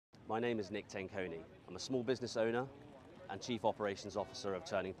My name is Nick Tenconi. I'm a small business owner and Chief Operations Officer of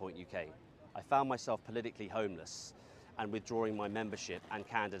Turning Point UK. I found myself politically homeless and withdrawing my membership and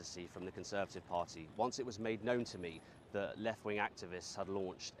candidacy from the Conservative Party once it was made known to me that left-wing activists had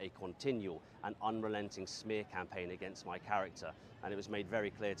launched a continual and unrelenting smear campaign against my character, and it was made very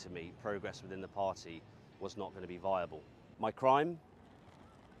clear to me progress within the party was not going to be viable. My crime?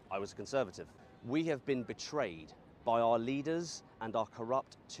 I was a Conservative. We have been betrayed by our leaders and our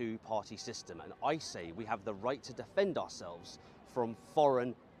corrupt two-party system, and I say we have the right to defend ourselves from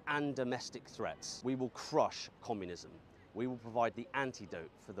foreign and domestic threats. We will crush communism. We will provide the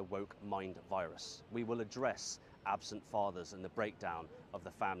antidote for the woke mind virus. We will address absent fathers and the breakdown of the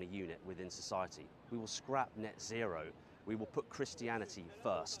family unit within society. We will scrap net zero. We will put Christianity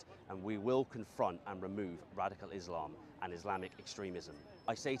first, and we will confront and remove radical Islam and Islamic extremism.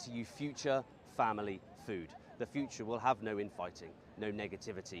 I say to you, future, family, food. The future will have no infighting, no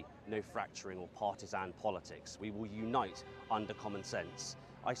negativity, no fracturing or partisan politics. We will unite under common sense.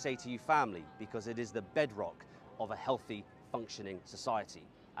 I say to you, family, because it is the bedrock of a healthy, functioning society.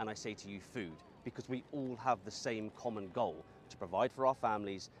 And I say to you, food, because we all have the same common goal: to provide for our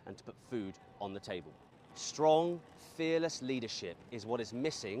families and to put food on the table. Strong, fearless leadership is what is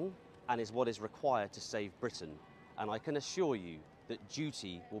missing and is what is required to save Britain. And I can assure you that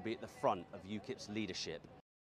duty will be at the front of UKIP's leadership.